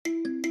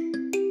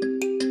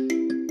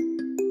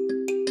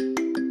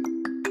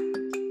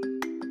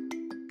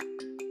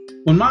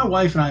When my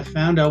wife and I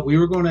found out we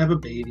were going to have a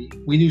baby,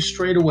 we knew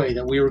straight away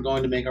that we were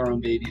going to make our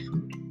own baby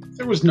food.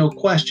 There was no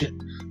question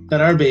that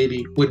our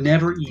baby would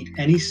never eat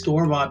any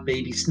store bought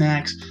baby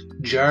snacks,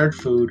 jarred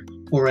food,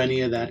 or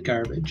any of that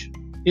garbage.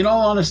 In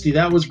all honesty,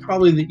 that was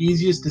probably the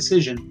easiest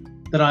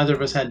decision that either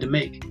of us had to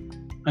make.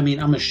 I mean,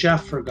 I'm a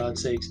chef, for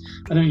God's sakes.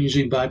 I don't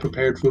usually buy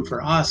prepared food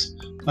for us.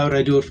 Why would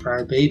I do it for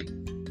our baby?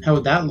 How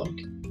would that look?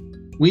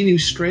 We knew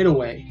straight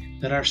away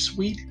that our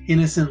sweet,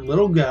 innocent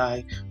little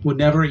guy would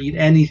never eat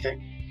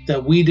anything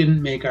that we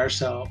didn't make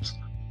ourselves,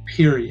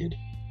 period.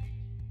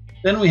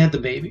 Then we had the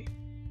baby,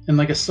 and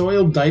like a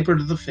soiled diaper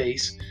to the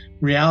face,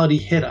 reality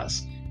hit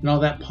us, and all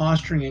that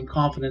posturing and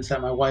confidence that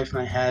my wife and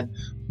I had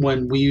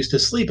when we used to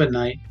sleep at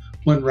night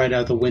went right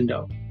out the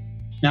window.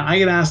 Now, I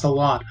get asked a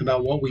lot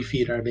about what we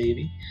feed our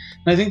baby,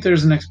 and I think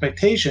there's an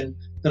expectation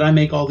that I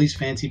make all these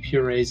fancy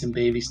purees and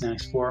baby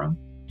snacks for him.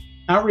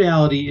 Our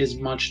reality is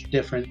much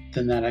different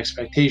than that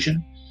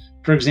expectation.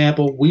 For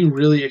example, we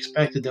really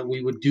expected that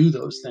we would do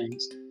those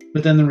things,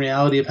 but then the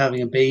reality of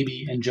having a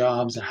baby and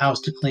jobs, a house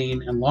to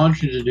clean, and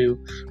laundry to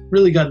do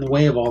really got in the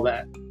way of all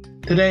that.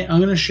 Today, I'm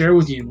going to share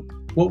with you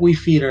what we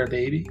feed our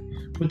baby,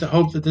 with the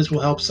hope that this will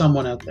help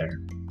someone out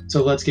there.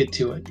 So let's get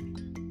to it.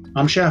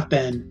 I'm Chef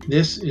Ben,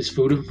 this is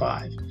Food in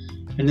 5,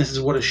 and this is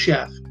what a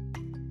chef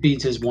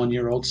feeds his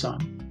 1-year-old son.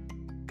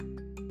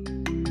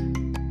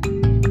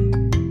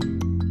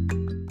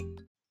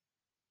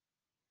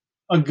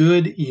 A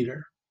good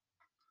eater.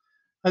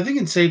 I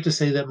think it's safe to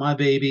say that my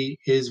baby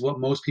is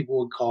what most people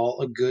would call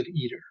a good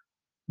eater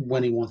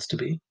when he wants to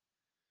be.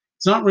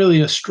 It's not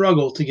really a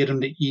struggle to get him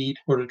to eat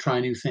or to try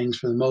new things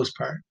for the most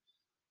part.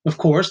 Of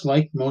course,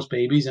 like most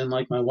babies and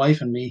like my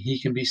wife and me,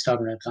 he can be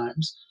stubborn at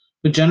times,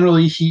 but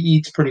generally he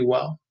eats pretty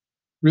well.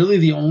 Really,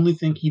 the only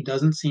thing he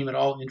doesn't seem at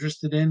all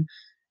interested in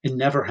and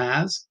never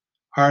has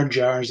are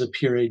jars of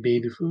pureed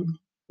baby food.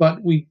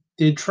 But we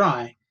did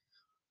try.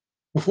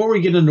 Before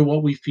we get into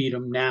what we feed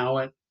him now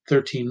at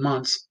 13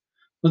 months,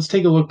 let's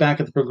take a look back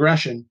at the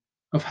progression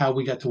of how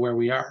we got to where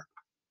we are.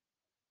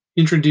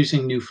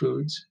 Introducing new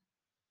foods.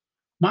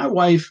 My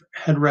wife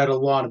had read a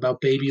lot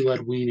about baby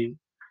led weaning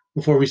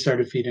before we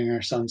started feeding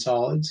our son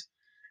solids.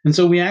 And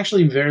so we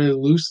actually very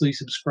loosely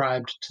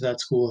subscribed to that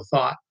school of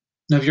thought.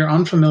 Now, if you're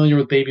unfamiliar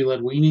with baby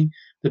led weaning,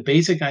 the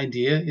basic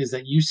idea is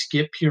that you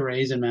skip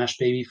purees and mashed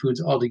baby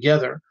foods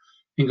altogether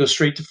and go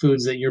straight to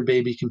foods that your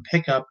baby can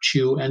pick up,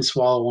 chew, and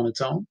swallow on its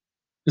own.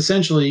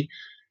 Essentially,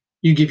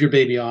 you give your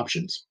baby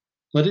options.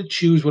 Let it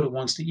choose what it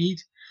wants to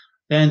eat.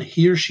 Then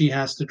he or she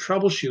has to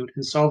troubleshoot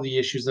and solve the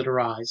issues that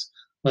arise,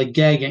 like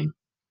gagging.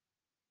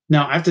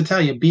 Now, I have to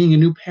tell you, being a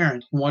new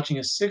parent and watching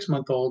a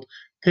 6-month-old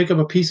pick up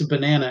a piece of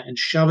banana and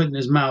shove it in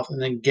his mouth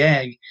and then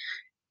gag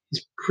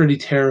is pretty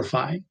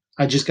terrifying.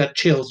 I just got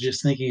chills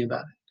just thinking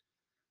about it.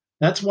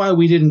 That's why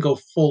we didn't go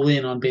full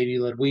in on baby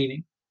led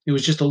weaning. It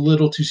was just a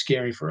little too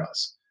scary for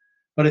us.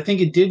 But I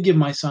think it did give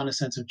my son a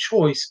sense of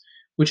choice,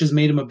 which has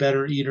made him a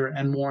better eater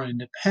and more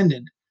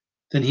independent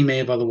than he may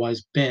have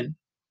otherwise been.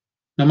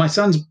 Now, my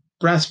son's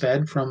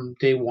breastfed from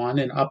day one,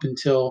 and up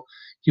until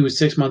he was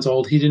 6 months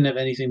old, he didn't have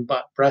anything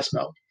but breast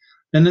milk.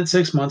 Then at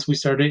 6 months, we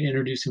started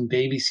introducing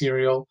baby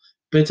cereal,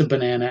 bits of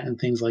banana, and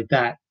things like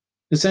that.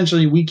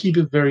 Essentially, we kept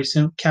it, very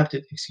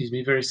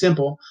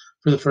simple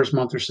for the first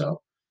month or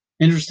so.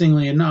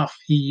 Interestingly enough,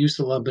 he used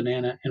to love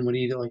banana and would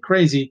eat it like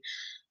crazy,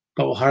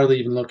 but will hardly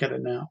even look at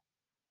it now.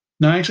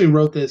 Now, I actually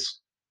wrote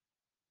this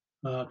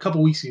a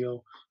couple weeks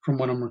ago from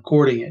when I'm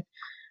recording it,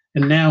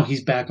 and now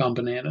he's back on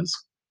bananas.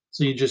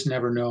 So you just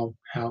never know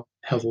how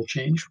health will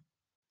change.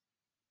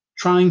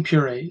 Trying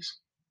purees.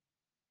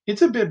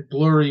 It's a bit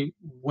blurry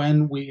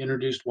when we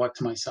introduced what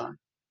to my son.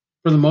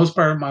 For the most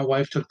part, my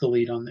wife took the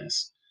lead on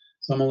this,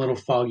 so I'm a little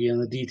foggy on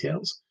the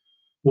details.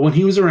 But when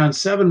he was around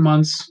 7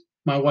 months,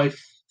 my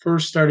wife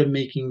first started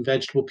making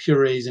vegetable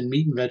purees and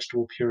meat and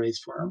vegetable purees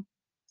for him.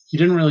 He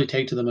didn't really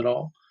take to them at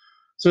all.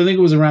 So I think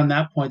it was around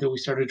that point that we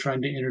started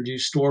trying to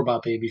introduce store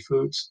bought baby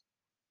foods.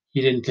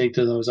 He didn't take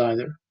to those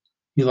either.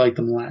 He liked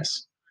them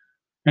less.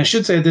 And I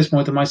should say at this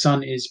point that my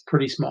son is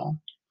pretty small.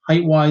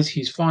 Height wise,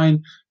 he's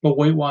fine, but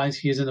weight wise,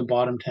 he is in the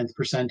bottom 10th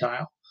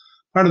percentile.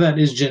 Part of that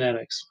is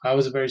genetics. I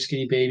was a very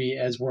skinny baby,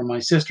 as were my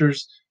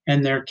sisters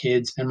and their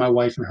kids, and my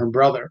wife and her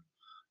brother.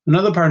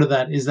 Another part of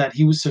that is that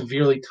he was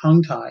severely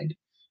tongue tied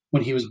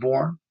when he was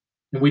born,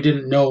 and we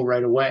didn't know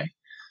right away.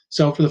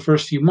 So for the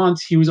first few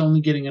months, he was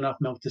only getting enough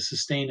milk to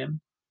sustain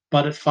him.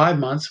 But at 5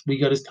 months, we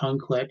got his tongue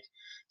clipped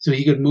so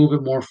he could move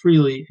it more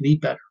freely and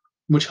eat better,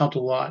 which helped a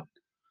lot.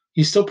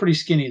 He's still pretty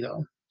skinny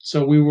though,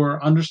 so we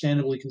were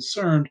understandably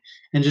concerned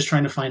and just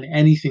trying to find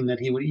anything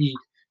that he would eat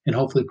and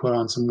hopefully put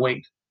on some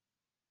weight.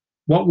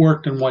 What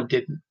worked and what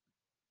didn't?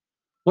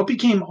 What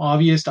became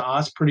obvious to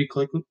us pretty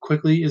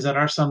quickly is that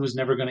our son was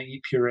never going to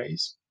eat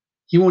purees.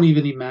 He won't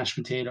even eat mashed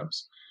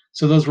potatoes,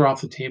 so those were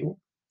off the table.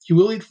 He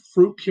will eat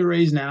fruit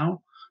purees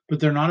now, but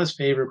they're not his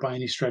favorite by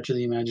any stretch of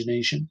the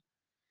imagination.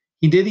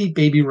 He did eat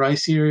baby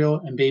rice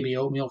cereal and baby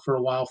oatmeal for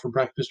a while for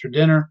breakfast or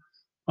dinner.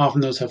 Often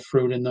those have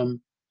fruit in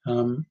them.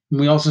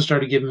 We also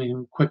started giving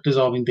him quick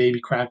dissolving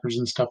baby crackers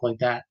and stuff like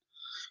that.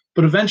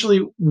 But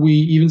eventually, we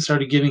even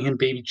started giving him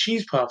baby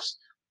cheese puffs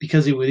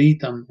because he would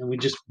eat them and we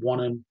just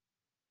wanted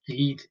to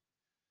eat.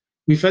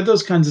 We fed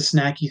those kinds of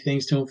snacky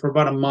things to him for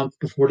about a month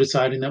before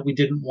deciding that we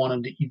didn't want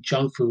him to eat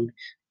junk food,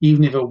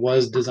 even if it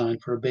was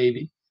designed for a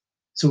baby.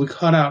 So we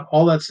cut out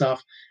all that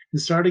stuff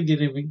and started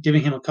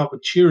giving him a cup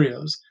of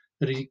Cheerios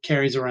that he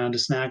carries around to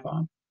snack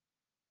on.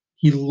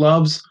 He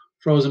loves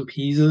frozen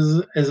peas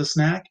as a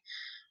snack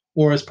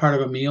or as part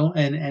of a meal,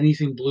 and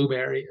anything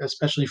blueberry,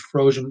 especially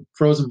frozen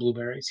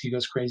blueberries, he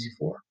goes crazy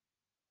for.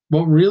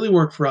 What really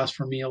worked for us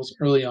for meals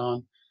early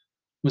on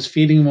was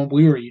feeding him what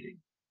we were eating.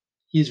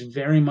 He's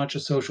very much a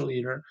social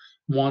eater,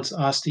 wants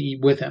us to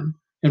eat with him,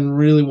 and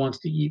really wants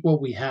to eat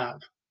what we have.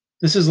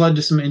 This has led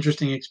to some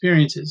interesting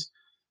experiences.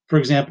 For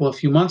example, a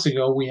few months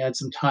ago, we had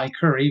some Thai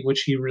curry,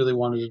 which he really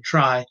wanted to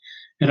try,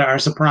 and to our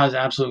surprise,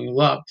 absolutely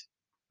loved.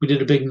 We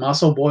did a big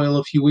mussel boil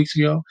a few weeks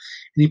ago,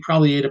 and he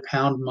probably ate a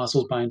pound of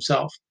mussels by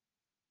himself.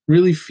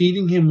 Really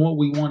feeding him what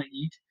we want to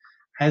eat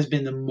has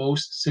been the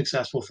most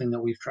successful thing that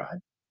we've tried.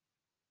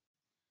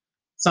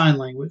 Sign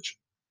language.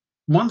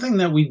 One thing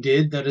that we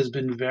did that has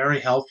been very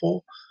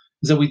helpful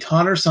is that we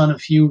taught our son a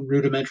few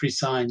rudimentary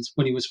signs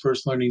when he was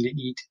first learning to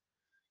eat.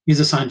 He's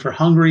a sign for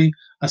hungry,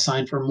 a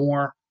sign for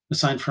more, a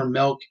sign for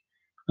milk,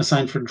 a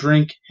sign for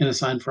drink, and a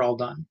sign for all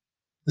done.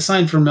 The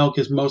sign for milk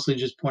is mostly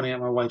just pointing at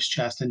my wife's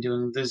chest and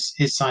doing this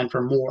his sign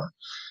for more.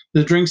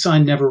 The drink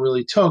sign never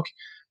really took,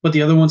 but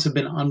the other ones have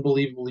been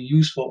unbelievably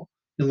useful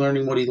in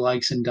learning what he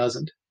likes and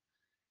doesn't.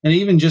 And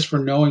even just for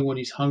knowing when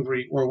he's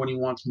hungry or when he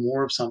wants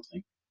more of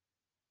something.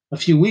 A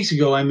few weeks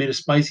ago, I made a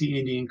spicy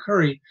Indian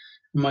curry,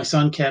 and my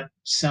son kept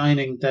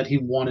signing that he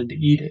wanted to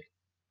eat it.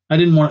 I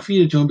didn't want to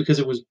feed it to him because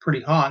it was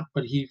pretty hot,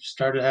 but he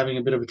started having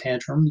a bit of a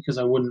tantrum because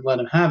I wouldn't let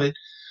him have it.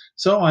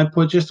 So I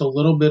put just a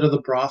little bit of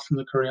the broth from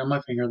the curry on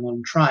my finger and let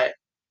him try it.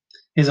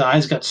 His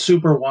eyes got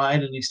super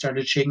wide and he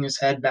started shaking his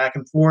head back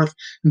and forth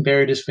and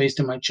buried his face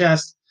to my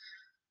chest.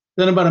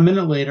 Then, about a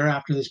minute later,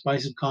 after the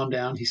spice had calmed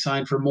down, he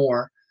signed for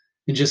more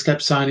and just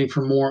kept signing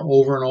for more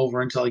over and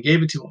over until I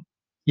gave it to him.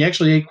 He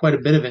actually ate quite a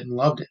bit of it and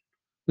loved it.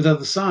 Without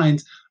the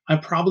signs, I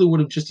probably would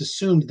have just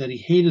assumed that he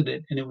hated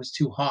it and it was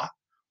too hot,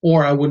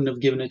 or I wouldn't have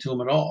given it to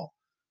him at all.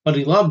 But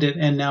he loved it,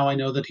 and now I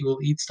know that he will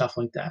eat stuff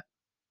like that.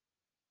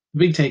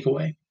 Big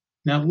takeaway.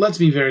 Now, let's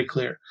be very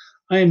clear.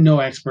 I am no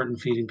expert in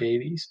feeding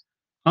babies.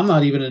 I'm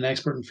not even an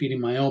expert in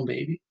feeding my own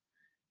baby.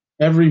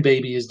 Every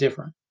baby is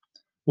different.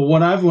 But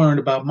what I've learned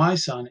about my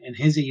son and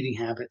his eating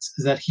habits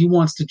is that he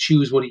wants to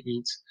choose what he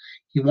eats.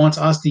 He wants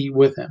us to eat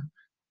with him,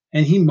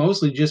 and he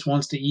mostly just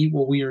wants to eat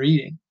what we are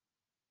eating.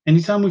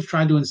 Anytime we've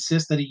tried to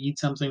insist that he eat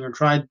something or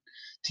tried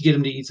to get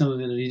him to eat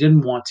something that he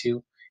didn't want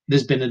to, it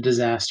has been a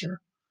disaster.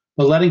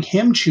 But letting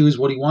him choose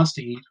what he wants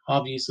to eat,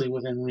 obviously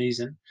within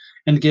reason,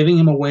 and giving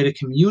him a way to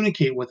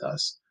communicate with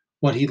us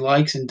what he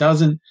likes and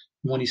doesn't,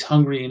 when he's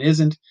hungry and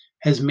isn't,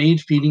 has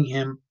made feeding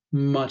him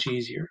much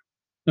easier.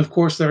 Of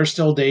course, there are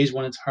still days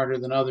when it's harder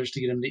than others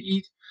to get him to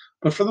eat,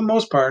 but for the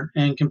most part,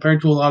 and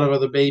compared to a lot of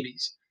other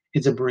babies,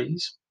 it's a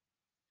breeze.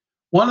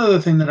 One other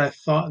thing that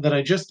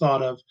I just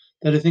thought of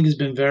that I think has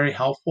been very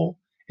helpful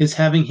is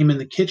having him in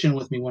the kitchen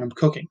with me when I'm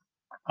cooking.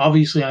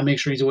 Obviously, I make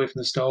sure he's away from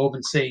the stove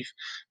and safe,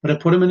 but I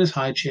put him in his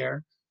high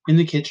chair in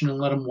the kitchen and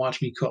let him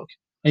watch me cook.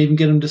 I even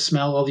get him to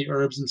smell all the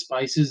herbs and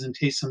spices and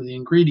taste some of the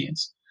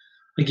ingredients.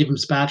 I give him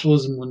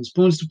spatulas and wooden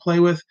spoons to play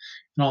with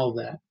and all of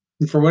that.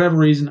 And for whatever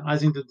reason, I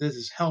think that this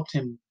has helped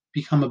him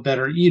become a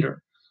better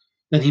eater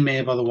than he may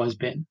have otherwise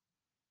been.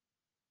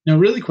 Now,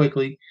 really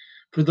quickly,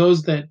 for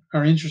those that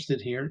are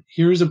interested here,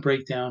 here's a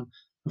breakdown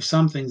of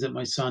some things that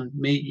my son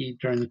may eat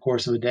during the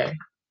course of a day.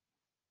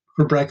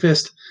 For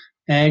breakfast,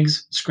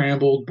 eggs,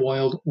 scrambled,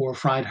 boiled, or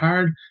fried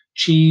hard,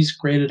 cheese,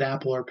 grated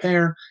apple or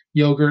pear,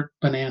 yogurt,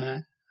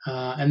 banana,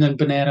 and then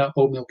banana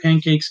oatmeal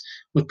pancakes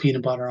with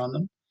peanut butter on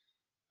them.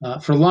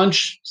 For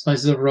lunch,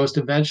 slices of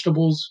roasted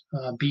vegetables,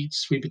 beets,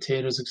 sweet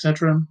potatoes,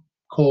 etc.,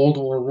 cold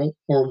or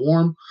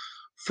warm,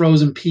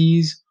 frozen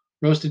peas,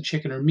 roasted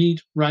chicken or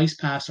meat, rice,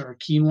 pasta, or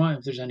quinoa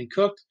if there's any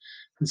cooked,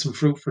 and some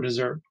fruit for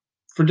dessert.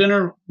 For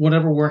dinner,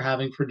 whatever we're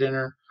having for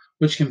dinner,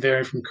 which can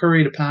vary from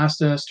curry to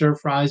pasta, stir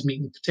fries,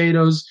 meat and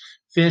potatoes,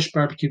 fish,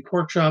 barbecued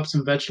pork chops,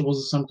 and vegetables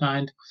of some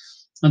kind.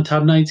 On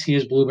tub nights, he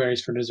has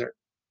blueberries for dessert.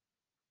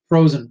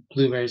 Frozen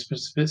blueberries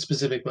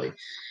specifically.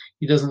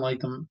 He doesn't like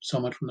them so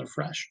much when they're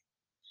fresh.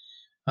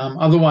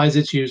 Otherwise,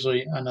 it's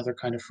usually another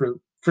kind of fruit.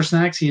 For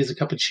snacks, he has a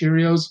cup of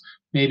Cheerios,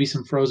 maybe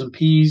some frozen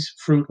peas,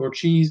 fruit, or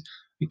cheese.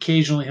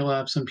 Occasionally, he'll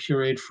have some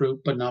pureed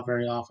fruit, but not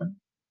very often.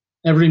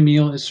 Every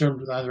meal is served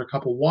with either a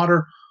cup of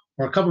water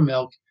or a cup of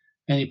milk,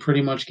 and he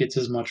pretty much gets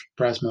as much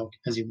breast milk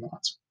as he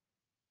wants.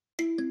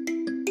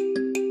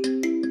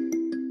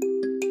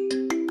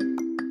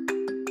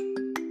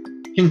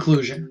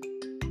 Conclusion.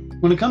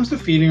 When it comes to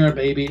feeding our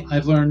baby,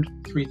 I've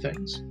learned three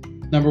things.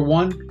 Number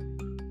one,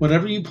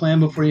 whatever you plan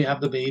before you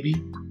have the baby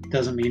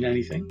doesn't mean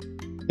anything.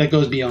 That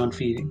goes beyond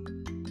feeding.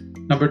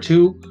 Number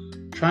two,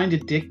 trying to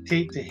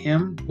dictate to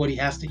him what he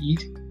has to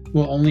eat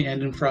will only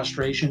end in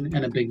frustration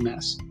and a big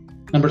mess.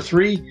 Number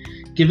three,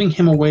 giving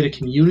him a way to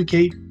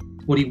communicate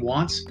what he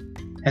wants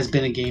has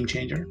been a game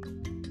changer.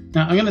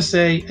 Now, I'm going to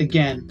say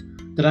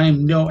again that I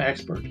am no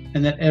expert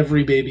and that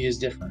every baby is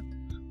different,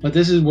 but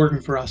this is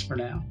working for us for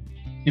now.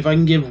 If I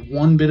can give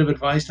one bit of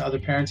advice to other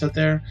parents out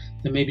there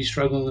that may be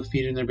struggling with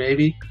feeding their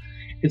baby,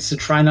 it's to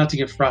try not to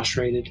get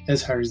frustrated,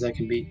 as hard as that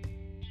can be.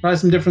 Try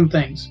some different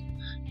things.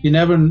 You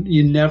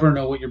never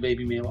know what your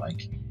baby may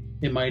like.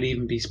 It might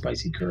even be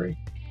spicy curry.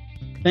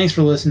 Thanks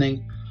for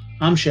listening.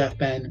 I'm Chef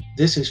Ben.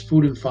 This is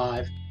Food in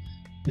 5,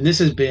 and this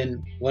has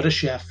been What a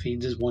Chef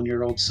Feeds His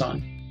 1-year-old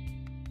Son.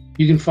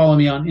 You can follow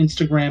me on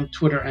Instagram,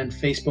 Twitter, and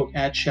Facebook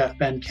at Chef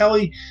Ben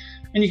Kelly,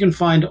 and you can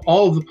find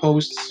all of the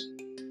posts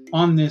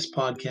on this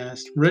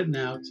podcast written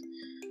out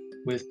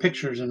with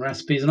pictures and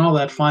recipes and all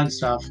that fine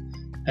stuff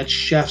at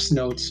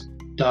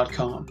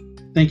chefsnotes.com.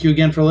 Thank you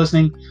again for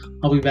listening.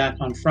 I'll be back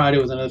on Friday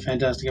with another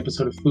fantastic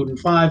episode of Food in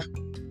 5.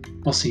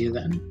 I'll see you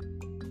then.